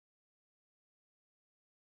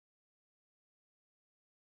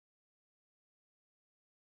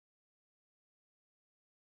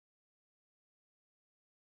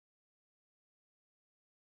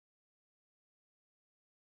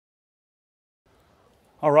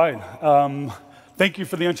All right. Thank you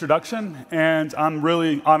for the introduction, and I'm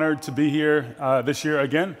really honored to be here this year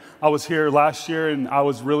again. I was here last year, and I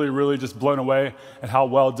was really just blown away at how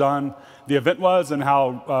well done the event was and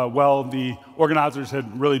how well the organizers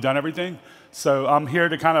had really done everything. So I'm here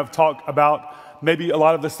to kind of talk about maybe a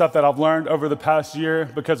lot of the stuff that I've learned over the past year,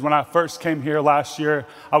 because when I first came here last year,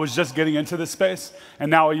 I was just getting into this space. And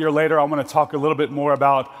now a year later, I want to talk a little bit more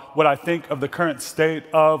about what I think of the current state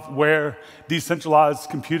of where decentralized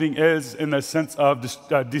computing is in the sense of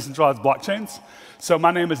decentralized blockchains. So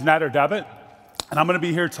my name is Nader Dabit, and I'm going to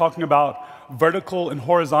be here talking about vertical and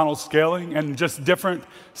horizontal scaling and just different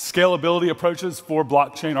scalability approaches for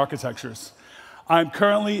blockchain architectures. I'm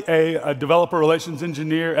currently a developer relations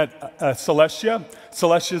engineer at Celestia.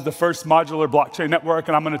 Celestia is the first modular blockchain network,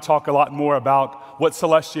 and I'm going to talk a lot more about what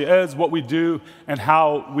Celestia is, what we do, and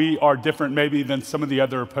how we are different maybe than some of the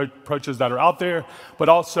other approaches that are out there, but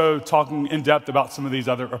also talking in depth about some of these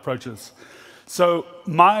other approaches. So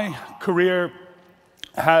my career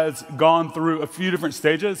has gone through a few different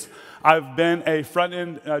stages. I've been a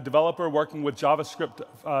front-end developer working with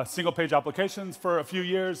JavaScript single-page applications for a few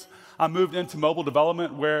years. I moved into mobile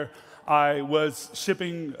development where I was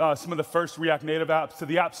shipping some of the first React Native apps to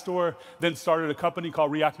the App Store, then started a company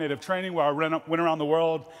called React Native Training where I went around the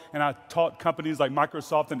world and I taught companies like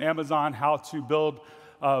Microsoft and Amazon how to build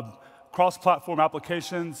cross-platform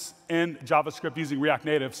applications in JavaScript using React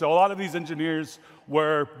Native. So a lot of these engineers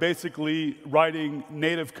were basically writing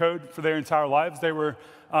native code for their entire lives. They were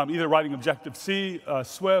either writing Objective-C,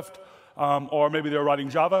 Swift, or maybe they were writing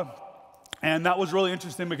Java. And that was really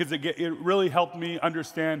interesting because it really helped me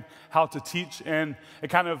understand how to teach, and it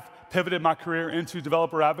kind of pivoted my career into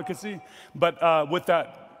developer advocacy. But with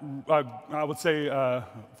that, I would say,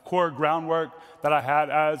 core groundwork that I had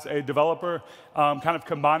as a developer, kind of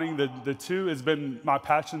combining the two has been my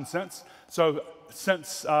passion since. So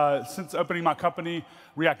since opening my company,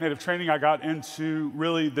 React Native Training, I got into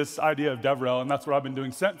really this idea of DevRel, and that's what I've been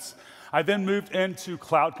doing since. I then moved into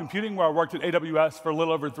cloud computing, where I worked at AWS for a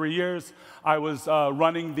little over 3 years. I was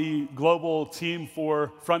running the global team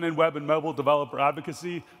for front-end web and mobile developer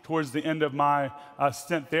advocacy towards the end of my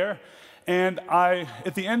stint there. And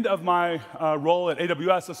at the end of my role at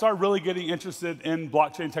AWS, I started really getting interested in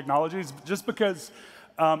blockchain technologies, just because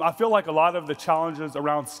I feel like a lot of the challenges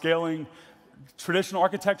around scaling traditional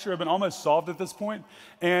architecture have been almost solved at this point,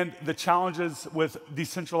 and the challenges with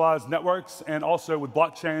decentralized networks and also with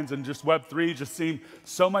blockchains and just Web3 just seem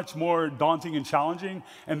so much more daunting and challenging,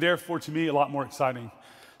 and therefore, to me, a lot more exciting.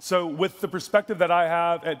 So with the perspective that I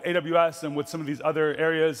have at AWS and with some of these other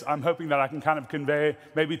areas, I'm hoping that I can kind of convey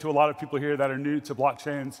maybe to a lot of people here that are new to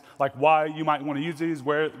blockchains, like why you might want to use these,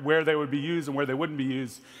 where they would be used and where they wouldn't be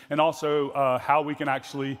used, and also how we can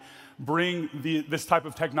actually bring this type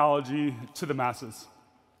of technology to the masses.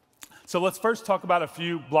 So let's first talk about a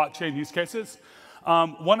few blockchain use cases.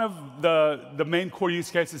 One of the main core use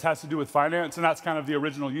cases has to do with finance, and that's kind of the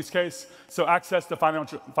original use case. So access to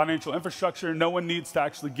financial infrastructure. No one needs to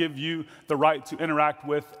actually give you the right to interact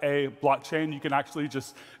with a blockchain. You can actually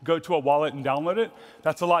just go to a wallet and download it.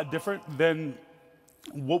 That's a lot different than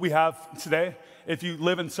what we have today. If you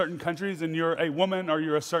live in certain countries and you're a woman or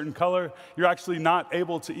you're a certain color, you're actually not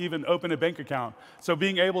able to even open a bank account. So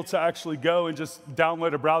being able to actually go and just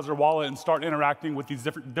download a browser wallet and start interacting with these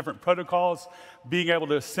different protocols, being able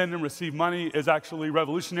to send and receive money is actually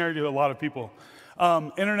revolutionary to a lot of people.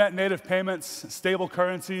 Internet native payments, stable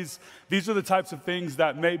currencies, these are the types of things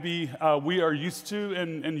that maybe we are used to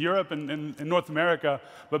in Europe and in North America,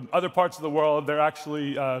 but other parts of the world, they're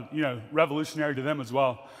actually revolutionary to them as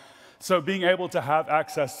well. So being able to have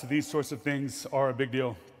access to these sorts of things are a big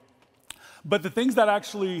deal. But the things that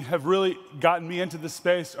actually have really gotten me into this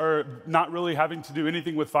space are not really having to do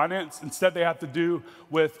anything with finance. Instead, they have to do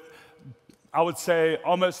with, I would say,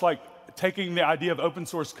 almost like taking the idea of open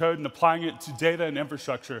source code and applying it to data and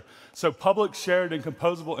infrastructure. So public, shared, and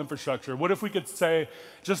composable infrastructure. What if we could say,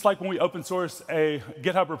 just like when we open source a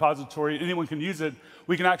GitHub repository, anyone can use it,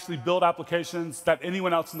 we can actually build applications that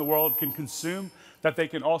anyone else in the world can consume, that they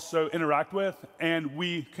can also interact with, and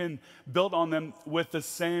we can build on them with the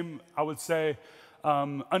same, I would say,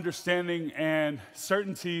 understanding and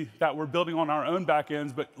certainty that we're building on our own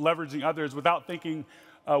backends, but leveraging others without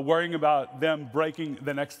worrying about them breaking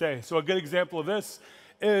the next day. So a good example of this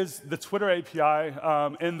is the Twitter API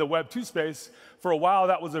in the Web2 space For a while,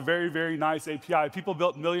 that was a very, very nice API. People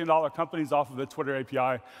built million-dollar companies off of the Twitter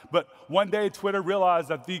API. But one day, Twitter realized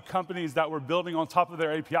that the companies that were building on top of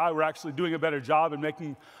their API were actually doing a better job and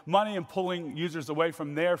making money and pulling users away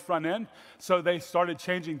from their front end. So they started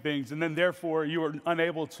changing things. And then, therefore, you were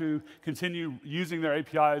unable to continue using their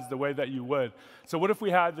APIs the way that you would. So what if we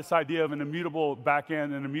had this idea of an immutable backend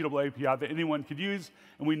and an immutable API that anyone could use,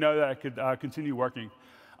 and we know that it could continue working?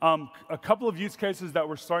 A couple of use cases that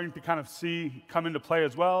we're starting to kind of see come into play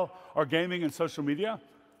as well are gaming and social media.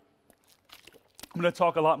 I'm going to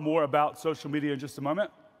talk a lot more about social media in just a moment.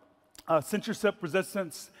 Censorship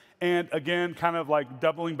resistance, and again, kind of like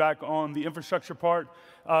doubling back on the infrastructure part,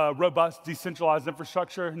 robust, decentralized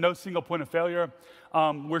infrastructure, no single point of failure.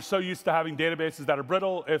 We're so used to having databases that are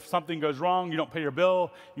brittle. If something goes wrong, you don't pay your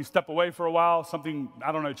bill, you step away for a while, something,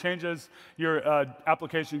 I don't know, changes, your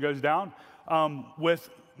application goes down. With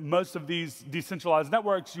most of these decentralized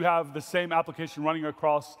networks, you have the same application running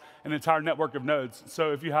across an entire network of nodes.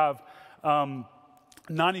 So if you have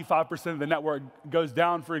 95% of the network goes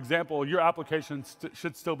down, for example, your application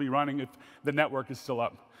should still be running if the network is still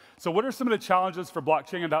up. So what are some of the challenges for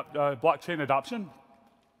blockchain adoption?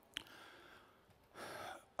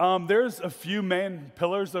 There's a few main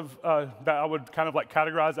pillars of, that I would kind of like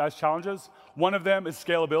categorize as challenges. One of them is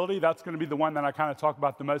scalability. That's going to be the one that I kind of talk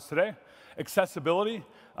about the most today. Accessibility.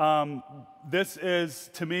 This is,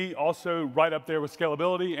 to me, also right up there with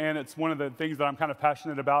scalability, and it's one of the things that I'm kind of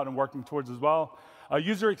passionate about and working towards as well.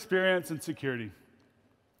 User experience and security.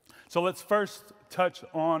 So let's first touch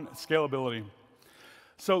on scalability.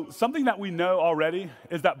 So something that we know already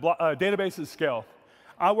is that databases scale.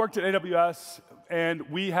 I worked at AWS, and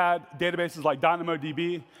we had databases like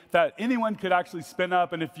DynamoDB that anyone could actually spin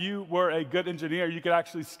up, and if you were a good engineer, you could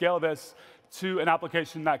actually scale this to an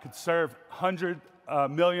application that could serve 100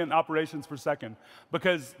 million operations per second,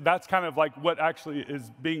 because that's kind of like what actually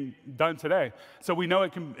is being done today. So we know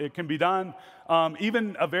it can be done.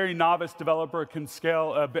 Even a very novice developer can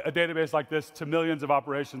scale a database like this to millions of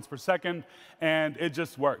operations per second, and it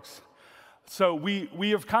just works. So we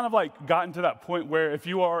have kind of like gotten to that point where if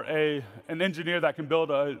you are an engineer that can build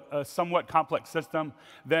a somewhat complex system,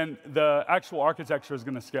 then the actual architecture is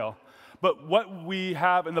going to scale. But what we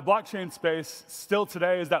have in the blockchain space still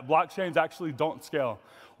today is that blockchains actually don't scale.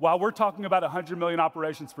 While we're talking about 100 million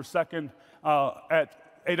operations per second at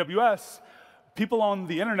AWS, people on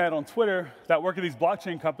the internet, on Twitter, that work at these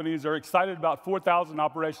blockchain companies are excited about 4,000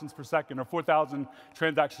 operations per second or 4,000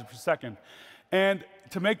 transactions per second. And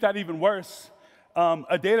to make that even worse,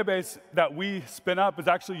 a database that we spin up is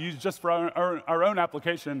actually used just for our own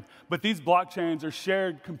application, but these blockchains are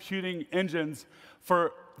shared computing engines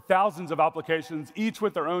for thousands of applications, each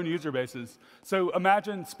with their own user bases. So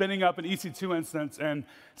imagine spinning up an EC2 instance and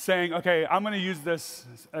saying, okay, I'm going to use this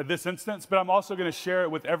instance, but I'm also going to share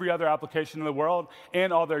it with every other application in the world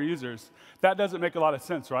and all their users. That doesn't make a lot of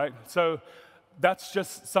sense, right? So that's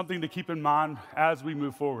just something to keep in mind as we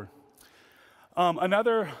move forward.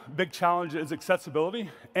 Another big challenge is accessibility,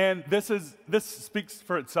 and this speaks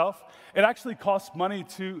for itself. It actually costs money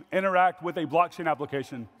to interact with a blockchain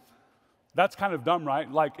application. That's kind of dumb, right?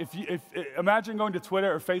 Like, imagine going to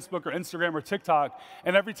Twitter or Facebook or Instagram or TikTok,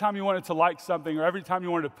 and every time you wanted to like something, or every time you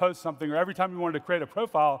wanted to post something, or every time you wanted to create a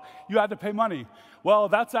profile, you had to pay money. Well,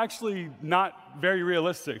 that's actually not very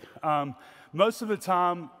realistic. Most of the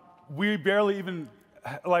time, we barely even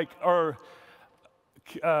are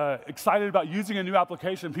excited about using a new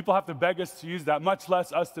application. People have to beg us to use that, much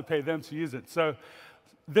less us to pay them to use it. So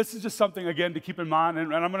this is just something, again, to keep in mind,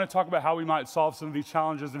 and I'm going to talk about how we might solve some of these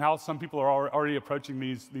challenges and how some people are already approaching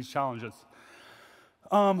these challenges.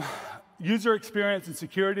 User experience and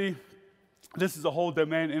security. This is a whole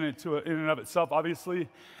domain in and of itself, obviously,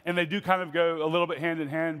 and they do kind of go a little bit hand in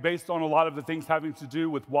hand based on a lot of the things having to do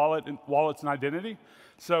with wallets and identity.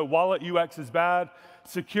 So wallet UX is bad.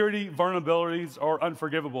 Security vulnerabilities are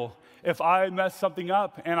unforgivable. If I mess something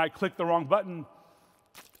up and I click the wrong button,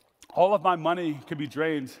 all of my money could be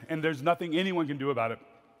drained, and there's nothing anyone can do about it.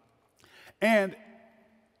 And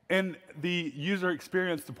in the user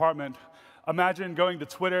experience department, imagine going to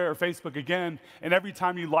Twitter or Facebook again, and every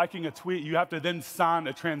time you're liking a tweet, you have to then sign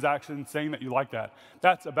a transaction saying that you like that.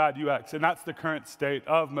 That's a bad UX, and that's the current state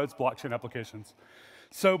of most blockchain applications.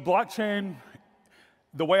 So blockchain,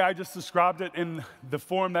 the way I just described it in the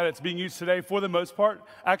form that it's being used today, for the most part,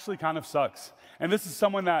 actually kind of sucks. And this is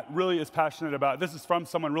someone that really is passionate about, this is from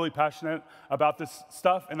someone really passionate about this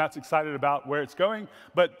stuff and that's excited about where it's going.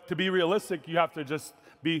 But to be realistic, you have to just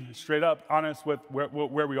be straight up honest with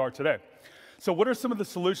where we are today. So what are some of the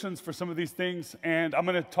solutions for some of these things? And I'm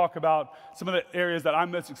going to talk about some of the areas that I'm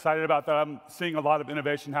most excited about, that I'm seeing a lot of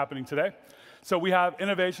innovation happening today. So we have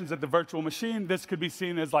innovations at the virtual machine. This could be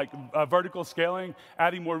seen as like vertical scaling,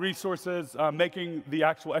 adding more resources, making the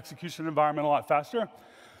actual execution environment a lot faster.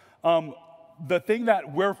 The thing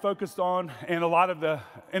that we're focused on, and a lot of the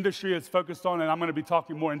industry is focused on, and I'm going to be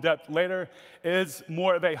talking more in depth later, is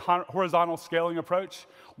more of a horizontal scaling approach,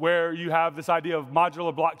 where you have this idea of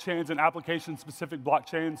modular blockchains and application-specific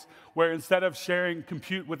blockchains, where instead of sharing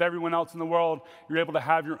compute with everyone else in the world, you're able to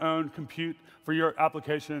have your own compute for your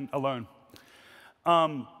application alone.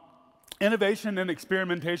 Innovation and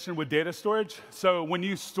experimentation with data storage. So when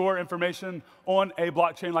you store information on a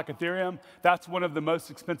blockchain like Ethereum, that's one of the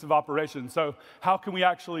most expensive operations. So how can we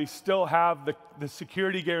actually still have the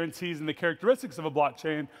security guarantees and the characteristics of a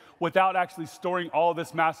blockchain without actually storing all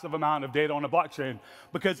this massive amount of data on a blockchain?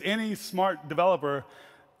 Because any smart developer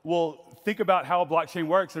will think about how a blockchain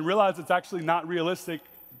works and realize it's actually not realistic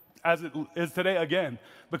as it is today again,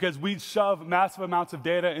 because we shove massive amounts of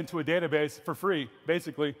data into a database for free,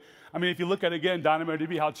 basically. I mean, if you look at, again,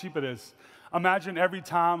 DynamoDB, how cheap it is. Imagine every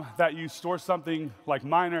time that you store something like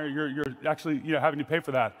Miner, you're actually having to pay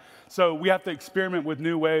for that. So we have to experiment with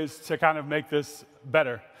new ways to kind of make this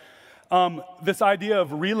better. This idea of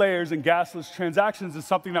relayers and gasless transactions is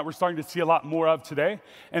something that we're starting to see a lot more of today.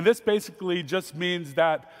 And this basically just means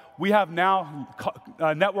that we have now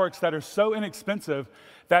networks that are so inexpensive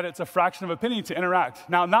that it's a fraction of a penny to interact.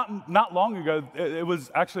 Now, not long ago, it was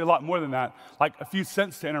actually a lot more than that, like a few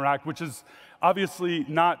cents to interact, which is obviously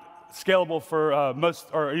not scalable for most,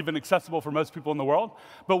 or even accessible for most people in the world.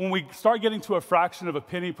 But when we start getting to a fraction of a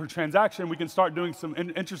penny per transaction, we can start doing some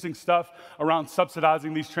interesting stuff around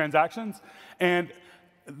subsidizing these transactions, and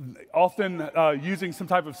often using some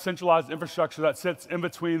type of centralized infrastructure that sits in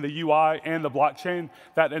between the UI and the blockchain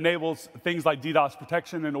that enables things like DDoS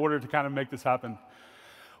protection in order to kind of make this happen.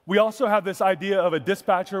 We also have this idea of a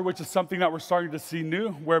dispatcher, which is something that we're starting to see new,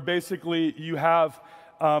 where basically you have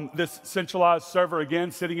this centralized server, again,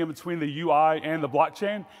 sitting in between the UI and the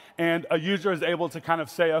blockchain, and a user is able to kind of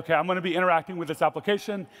say, okay, I'm going to be interacting with this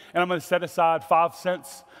application, and I'm going to set aside 5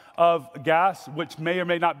 cents of gas, which may or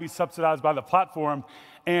may not be subsidized by the platform,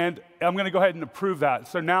 and I'm going to go ahead and approve that.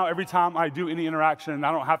 So now every time I do any interaction,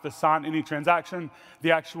 I don't have to sign any transaction.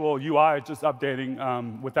 The actual UI is just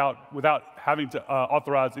updating without having to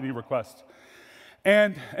authorize any request.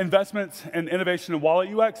 And investments and innovation in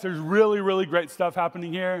wallet UX, there's really, really great stuff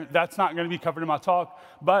happening here. That's not going to be covered in my talk,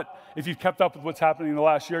 but if you've kept up with what's happening in the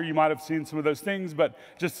last year, you might have seen some of those things, but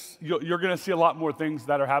just you're going to see a lot more things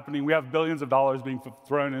that are happening. We have billions of dollars being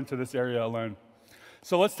thrown into this area alone.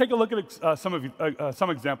 So let's take a look at some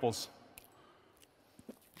examples.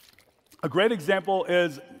 A great example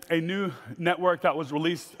is a new network that was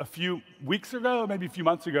released a few weeks ago, maybe a few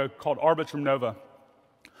months ago, called Arbitrum Nova.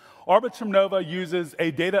 Arbitrum Nova uses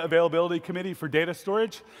a data availability committee for data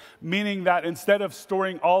storage, meaning that instead of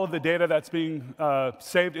storing all of the data that's being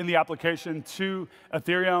saved in the application to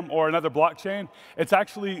Ethereum or another blockchain, it's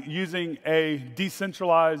actually using a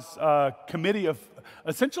decentralized committee of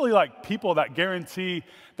essentially like people that guarantee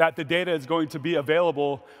that the data is going to be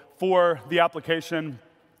available for the application,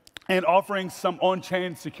 and offering some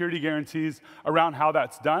on-chain security guarantees around how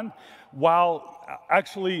that's done, while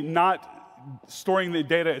actually not storing the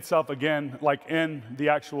data itself, again, like in the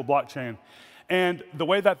actual blockchain. And the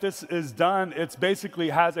way that this is done, it's basically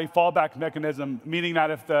has a fallback mechanism, meaning that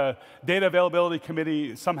if the data availability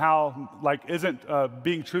committee somehow like isn't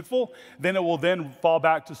being truthful, then it will then fall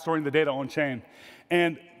back to storing the data on chain.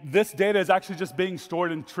 And this data is actually just being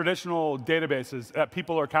stored in traditional databases that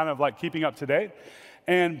people are kind of like keeping up to date.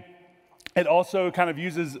 And it also kind of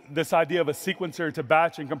uses this idea of a sequencer to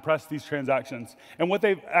batch and compress these transactions. And what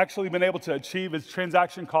they've actually been able to achieve is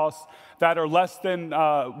transaction costs that are less than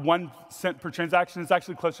 1 cent per transaction. It's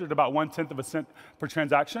actually closer to about 1/10 of a cent per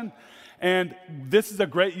transaction. And this is a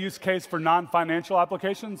great use case for non-financial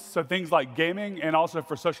applications, so things like gaming and also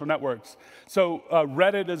for social networks. So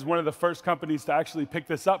Reddit is one of the first companies to actually pick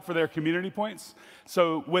this up for their community points.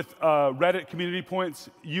 So with Reddit community points,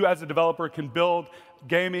 you as a developer can build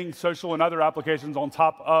gaming, social, and other applications on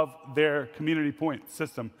top of their community point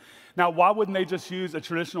system. Now, why wouldn't they just use a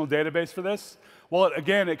traditional database for this? Well,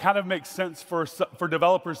 again, it kind of makes sense for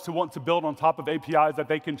developers to want to build on top of APIs that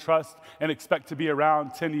they can trust and expect to be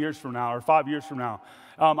around 10 years from now or 5 years from now.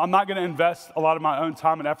 I'm not going to invest a lot of my own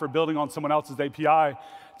time and effort building on someone else's API,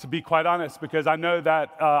 to be quite honest, because I know that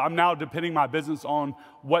I'm now depending my business on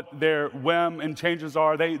what their whim and changes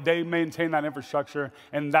are. They maintain that infrastructure,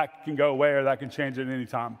 and that can go away or that can change at any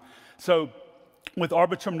time. So with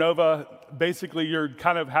Arbitrum Nova, basically you're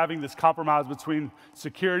kind of having this compromise between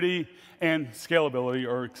security and scalability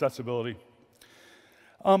or accessibility.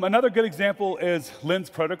 Another good example is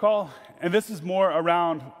Lens protocol, and this is more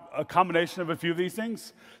around a combination of a few of these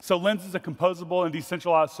things. So Lens is a composable and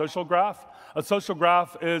decentralized social graph. A social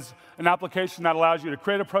graph is an application that allows you to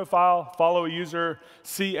create a profile, follow a user,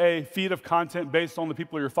 see a feed of content based on the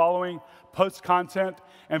people you're following, post content,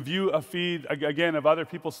 and view a feed, again, of other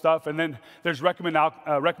people's stuff. And then there's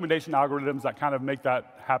recommendation algorithms that kind of make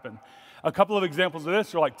that happen. A couple of examples of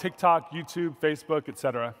this are like TikTok, YouTube, Facebook, et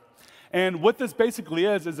cetera. And what this basically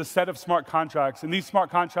is a set of smart contracts. And these smart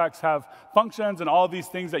contracts have functions and all these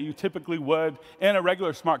things that you typically would in a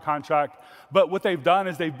regular smart contract. But what they've done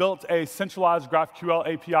is they've built a centralized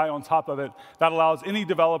GraphQL API on top of it that allows any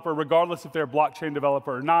developer, regardless if they're a blockchain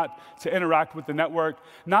developer or not, to interact with the network,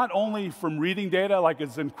 not only from reading data like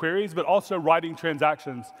it's in queries, but also writing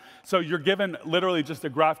transactions. So you're given literally just a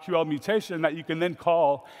GraphQL mutation that you can then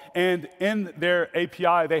call. And in their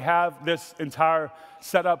API, they have this entire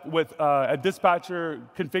setup with a dispatcher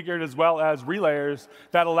configured as well as relayers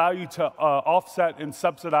that allow you to offset and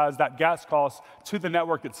subsidize that gas cost to the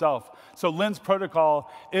network itself. So Lens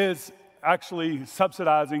protocol is actually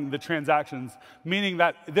subsidizing the transactions, meaning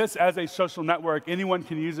that this, as a social network, anyone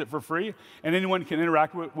can use it for free, and anyone can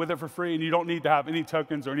interact with it for free, and you don't need to have any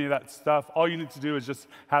tokens or any of that stuff. All you need to do is just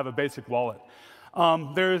have a basic wallet.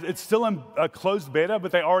 It's still in a closed beta,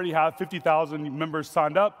 but they already have 50,000 members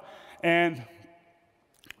signed up, and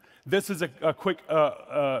this is a quick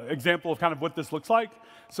example of kind of what this looks like.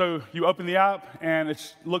 So you open the app, and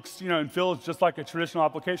it looks, and feels just like a traditional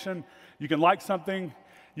application. You can like something.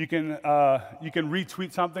 You can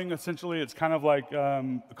retweet something. Essentially, it's kind of like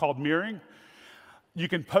called mirroring. You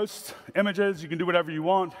can post images. You can do whatever you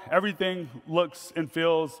want. Everything looks and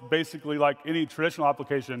feels basically like any traditional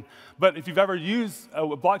application. But if you've ever used a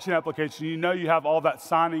blockchain application, you know you have all that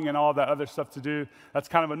signing and all that other stuff to do. That's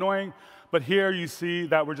kind of annoying. But here you see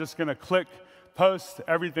that we're just going to click post.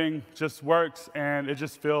 Everything just works, and it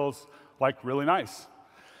just feels like really nice.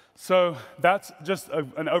 So that's just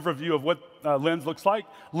an overview of what Lens looks like.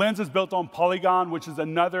 Lens is built on Polygon, which is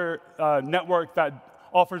another network that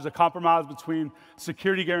offers a compromise between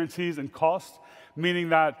security guarantees and cost, meaning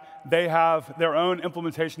that they have their own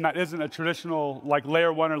implementation that isn't a traditional like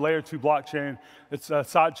layer 1 or layer 2 blockchain. It's a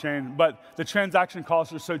side chain, but the transaction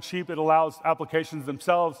costs are so cheap it allows applications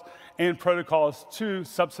themselves and protocols to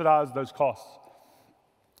subsidize those costs.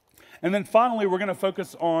 And then finally, we're going to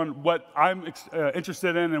focus on what I'm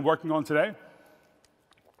interested in and working on today,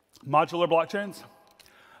 modular blockchains.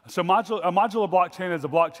 So a modular blockchain is a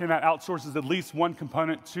blockchain that outsources at least one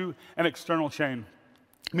component to an external chain,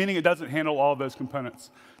 meaning it doesn't handle all of those components.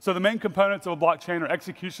 So the main components of a blockchain are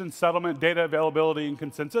execution, settlement, data availability, and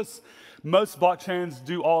consensus. Most blockchains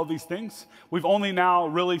do all of these things. We've only now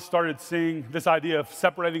really started seeing this idea of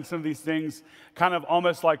separating some of these things, kind of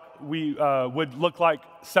almost like we would look like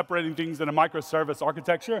separating things in a microservice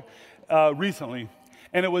architecture recently.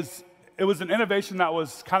 And it was an innovation that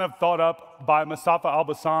was kind of thought up by Mustafa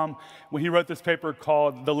Al-Bassam when he wrote this paper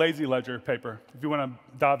called the Lazy Ledger paper, if you want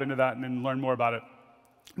to dive into that and then learn more about it.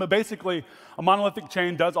 But basically, a monolithic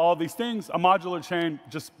chain does all of these things. A modular chain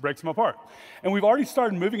just breaks them apart. And we've already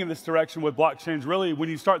started moving in this direction with blockchains, really, when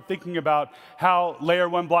you start thinking about how layer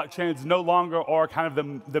 1 blockchains no longer are kind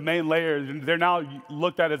of the main layer. They're now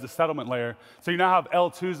looked at as a settlement layer. So you now have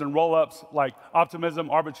L2s and roll-ups like Optimism,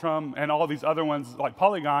 Arbitrum, and all these other ones like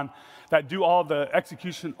Polygon that do all the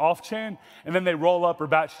execution off-chain, and then they roll up or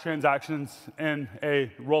batch transactions in a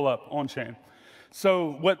roll-up on-chain.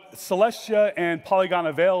 So what Celestia and Polygon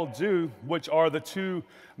Avail do, which are the two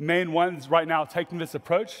main ones right now taking this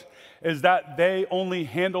approach, is that they only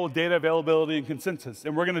handle data availability and consensus.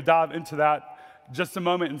 And we're going to dive into that just a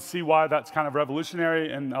moment and see why that's kind of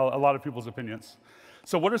revolutionary in a lot of people's opinions.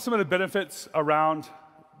 So what are some of the benefits around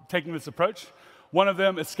taking this approach? One of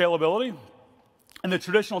them is scalability. In the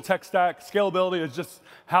traditional tech stack, scalability is just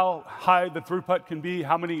how high the throughput can be,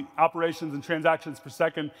 how many operations and transactions per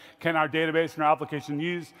second can our database and our application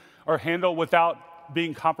use or handle without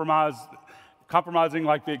being compromising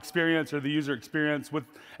like the experience or the user experience, with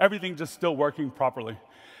everything just still working properly.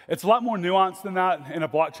 It's a lot more nuanced than that in a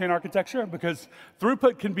blockchain architecture because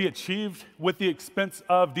throughput can be achieved with the expense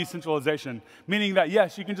of decentralization, meaning that,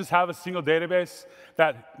 yes, you can just have a single database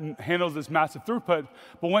that handles this massive throughput,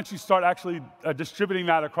 but once you start actually distributing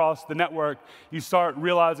that across the network, you start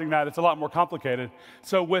realizing that it's a lot more complicated.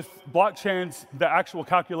 So with blockchains, the actual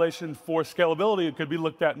calculation for scalability could be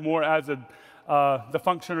looked at more as the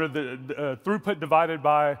function or the throughput divided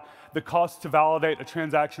by the cost to validate a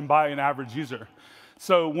transaction by an average user.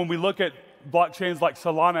 So when we look at blockchains like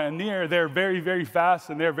Solana and Near, they're very, very fast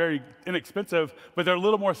and they're very inexpensive, but they're a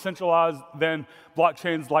little more centralized than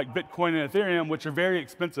blockchains like Bitcoin and Ethereum, which are very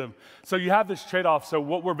expensive. So you have this trade-off. So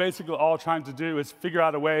what we're basically all trying to do is figure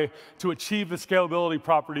out a way to achieve the scalability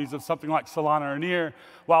properties of something like Solana or Near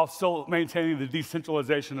while still maintaining the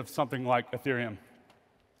decentralization of something like Ethereum.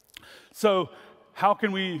 So how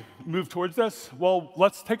can we move towards this? Well,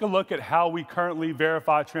 let's take a look at how we currently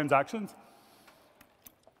verify transactions.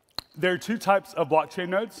 There are two types of blockchain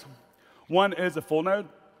nodes. One is a full node.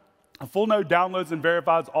 A full node downloads and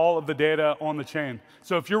verifies all of the data on the chain.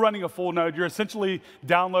 So if you're running a full node, you're essentially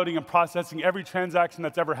downloading and processing every transaction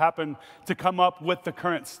that's ever happened to come up with the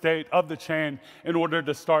current state of the chain in order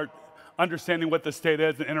to start understanding what the state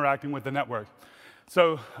is and interacting with the network.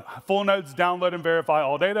 So full nodes download and verify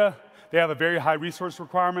all data. They have a very high resource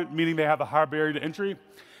requirement, meaning they have a high barrier to entry.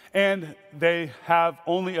 And they have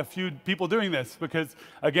only a few people doing this because,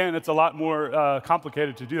 again, it's a lot more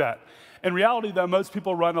complicated to do that. In reality, though, most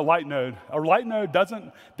people run a light node. A light node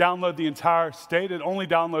doesn't download the entire state. It only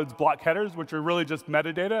downloads block headers, which are really just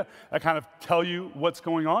metadata that kind of tell you what's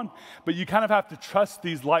going on. But you kind of have to trust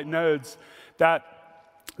these light nodes that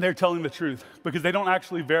they're telling the truth because they don't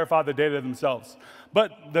actually verify the data themselves.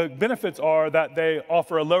 But the benefits are that they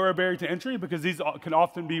offer a lower barrier to entry because these can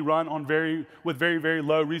often be run on with very, very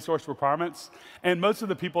low resource requirements. And most of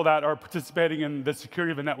the people that are participating in the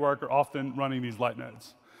security of a network are often running these light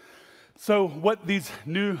nodes. So what these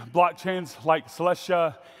new blockchains like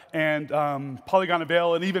Celestia and Polygon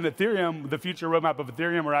Avail and even Ethereum, the future roadmap of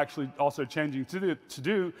Ethereum are actually also changing to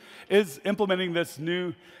do is implementing this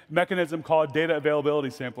new mechanism called data availability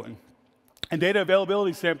sampling. And data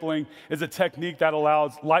availability sampling is a technique that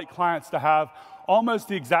allows light clients to have almost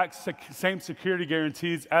the exact same security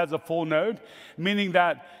guarantees as a full node, meaning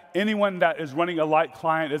that anyone that is running a light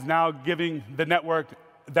client is now giving the network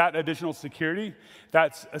that additional security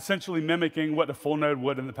that's essentially mimicking what a full node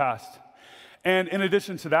would in the past. And in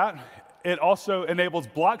addition to that, it also enables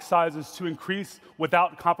block sizes to increase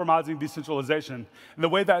without compromising decentralization. And the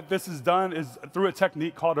way that this is done is through a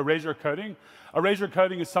technique called erasure coding. Erasure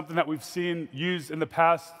coding is something that we've seen used in the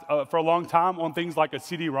past for a long time on things like a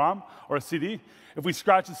CD-ROM or a CD. If we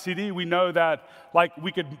scratch a CD, we know that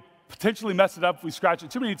we could potentially mess it up if we scratch it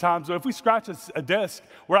too many times. So if we scratch a disk,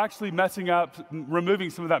 we're actually messing up, removing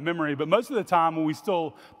some of that memory. But most of the time when we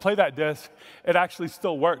still play that disk, it actually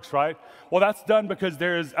still works, right? Well, that's done because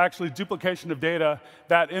there is actually duplication of data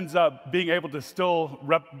that ends up being able to still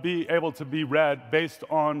be able to be read based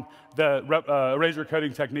on the erasure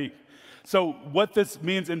coding technique. So what this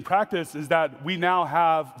means in practice is that we now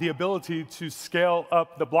have the ability to scale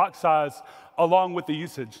up the block size along with the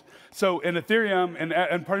usage. So in Ethereum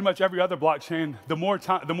and pretty much every other blockchain, the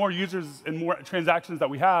more users and more transactions that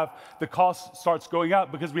we have, the cost starts going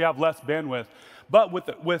up because we have less bandwidth. But with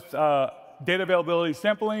data availability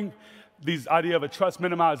sampling, these idea of a trust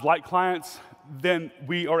minimized light clients, then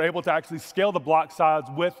we are able to actually scale the block size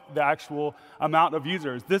with the actual amount of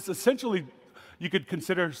users. This essentially, you could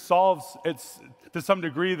consider solves, to some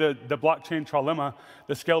degree, the blockchain trilemma,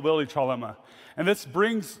 the scalability trilemma. And this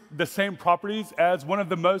brings the same properties as one of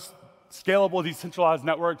the most scalable decentralized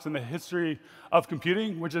networks in the history of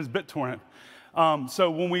computing, which is BitTorrent. So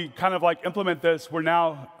when we kind of implement this, we're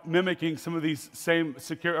now mimicking some of these same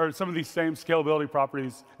scalability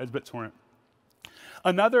properties as BitTorrent.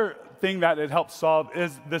 Another thing that it helps solve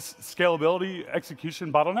is this scalability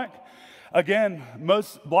execution bottleneck. Again,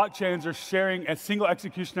 most blockchains are sharing a single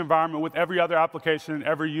execution environment with every other application and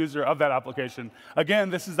every user of that application. Again,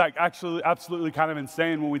 this is actually absolutely kind of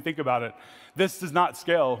insane when we think about it. This does not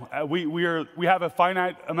scale. We have a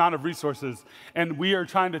finite amount of resources, and we are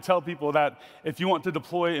trying to tell people that if you want to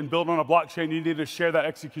deploy and build on a blockchain, you need to share that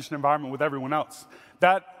execution environment with everyone else.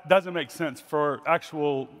 That doesn't make sense for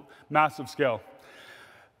actual massive scale.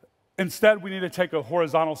 Instead, we need to take a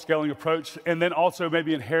horizontal scaling approach and then also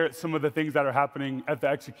maybe inherit some of the things that are happening at the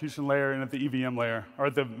execution layer and at the EVM layer, or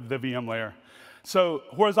the VM layer. So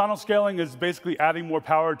horizontal scaling is basically adding more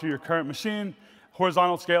power to your current machine.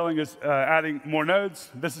 Horizontal scaling is adding more nodes.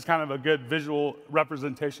 This is kind of a good visual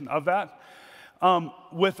representation of that.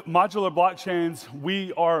 With modular blockchains,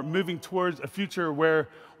 we are moving towards a future where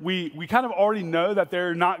we kind of already know that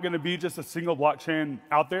they're not going to be just a single blockchain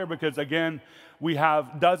out there because, again, we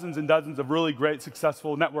have dozens and dozens of really great,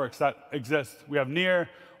 successful networks that exist. We have Near,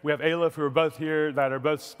 we have Aleph, who are both here, that are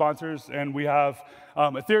both sponsors, and we have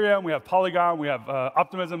Ethereum, we have Polygon, we have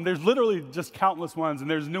Optimism. There's literally just countless ones, and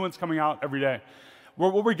there's new ones coming out every day.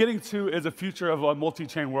 What we're getting to is a future of a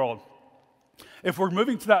multi-chain world. If we're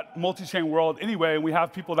moving to that multi-chain world anyway, and we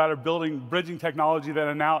have people that are building bridging technology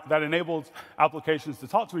that enables applications to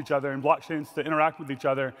talk to each other and blockchains to interact with each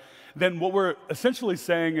other, then what we're essentially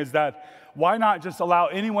saying is that why not just allow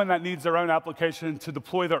anyone that needs their own application to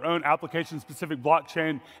deploy their own application-specific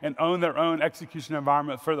blockchain and own their own execution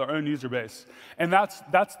environment for their own user base? And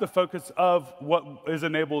that's the focus of what is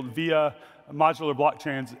enabled via modular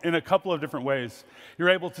blockchains in a couple of different ways. You're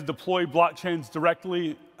able to deploy blockchains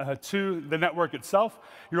directly to the network itself.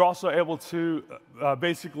 You're also able to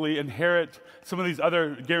basically inherit some of these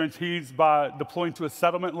other guarantees by deploying to a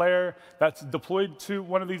settlement layer that's deployed to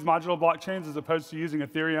one of these modular blockchains as opposed to using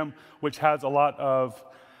Ethereum, which has a lot of,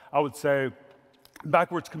 I would say,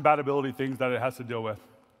 backwards compatibility things that it has to deal with.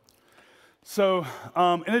 So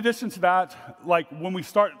in addition to that, like when we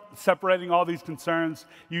start separating all these concerns,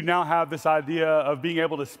 you now have this idea of being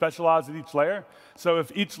able to specialize at each layer. So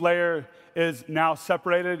if each layer is now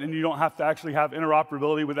separated and you don't have to actually have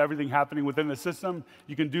interoperability with everything happening within the system,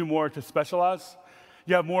 you can do more to specialize.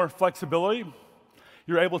 You have more flexibility.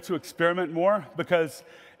 You're able to experiment more because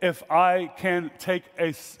if I can take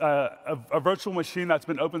a virtual machine that's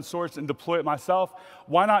been open sourced and deploy it myself,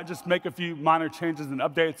 why not just make a few minor changes and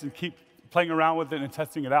updates and keep playing around with it and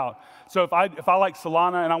testing it out? So if I like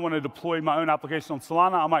Solana and I want to deploy my own application on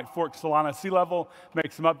Solana, I might fork Solana C-level,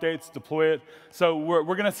 make some updates, deploy it. So we're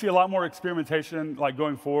going to see a lot more experimentation like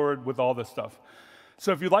going forward with all this stuff.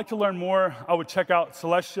 So if you'd like to learn more, I would check out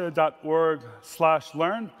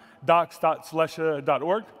celestia.org/learn,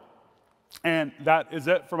 docs.celestia.org. And that is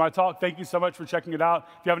it for my talk. Thank you so much for checking it out.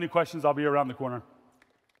 If you have any questions, I'll be around the corner.